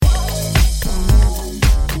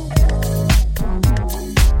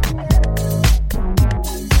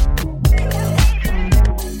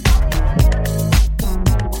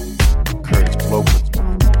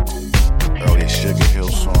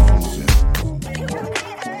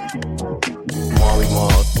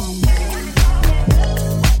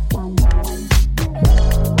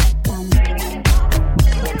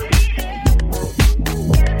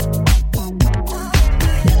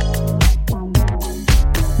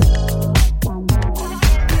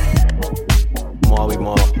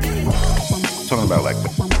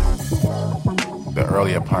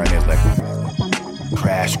earlier pioneers like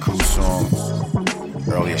Crash Crew songs,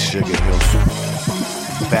 earlier Sugar Hill songs,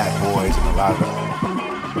 Fat Boys, and a lot of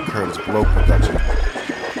the Curtis Blow production.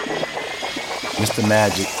 Mr.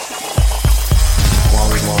 Magic,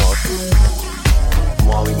 Marley Marl,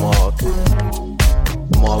 Marley Marl,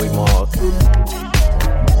 Marley Marl,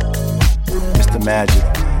 Mr. Magic,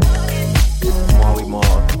 Marley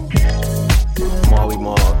Marl, Marley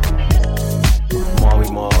Marl,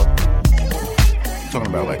 Marley Marl. Talking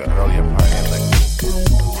about like an earlier pioneer, like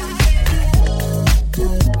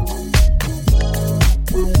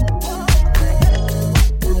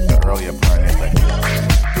the earlier pioneer, like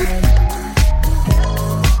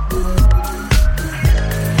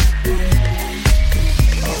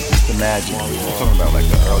Mr. Magic. I'm talking about like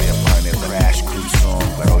the earlier pioneer, the Crash Crew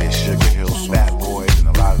songs, like earlier Sugar Hill songs, Fat Boys, and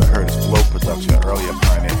a lot of the Curtis Blow production. Earlier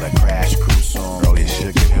pioneers like Crash Crew songs, earlier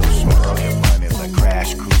Sugar Hill songs, earlier pioneers like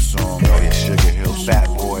Crash Crew songs, earlier Sugar Hill, Fat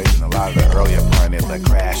Boys, and a lot of the earlier pioneers like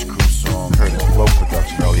Crash Crew songs, Curtis Blow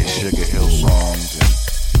production, earlier Sugar Hill songs,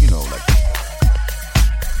 and you know, like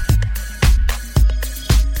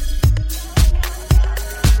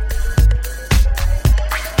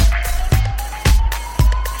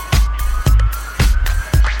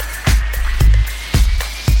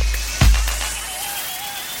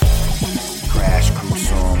Crash Crew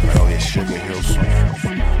songs, earlier Sugar Hill songs,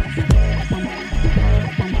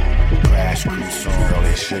 Crash Crew songs,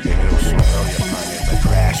 earlier Sugar Hill songs, earlier pioneers like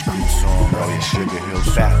Crash Crew songs, earlier Sugar Hill,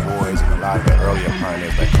 Fat Boys, and a lot of the earlier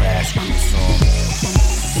pioneers like Crash Crew songs.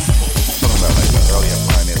 Talking about like the earlier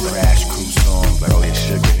pioneers like Crash Crew songs, like earlier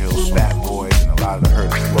Sugar Hill, Fat Boys, and a lot of the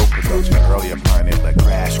Curtis Blow production. Earlier pioneers like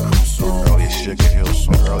Crash Crew songs, earlier Sugar Hill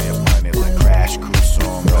songs, earlier pioneers like Crash Crew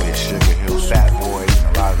songs, earlier Sugar Hill, Fat Boys,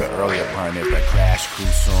 and a lot of the earlier pioneers like Crash Crew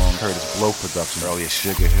songs, Curtis Blow production, earlier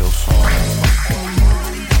Sugar Hill songs.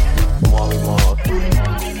 Marley Marl,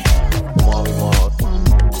 Marley Marl,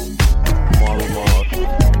 Marley Marl,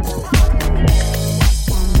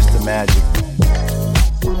 Mr. Magic,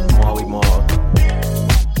 Marley Marl,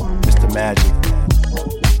 Mr. Magic,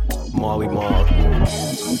 Marley Marl.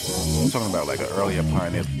 I'm talking about like an earlier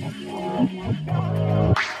pioneer.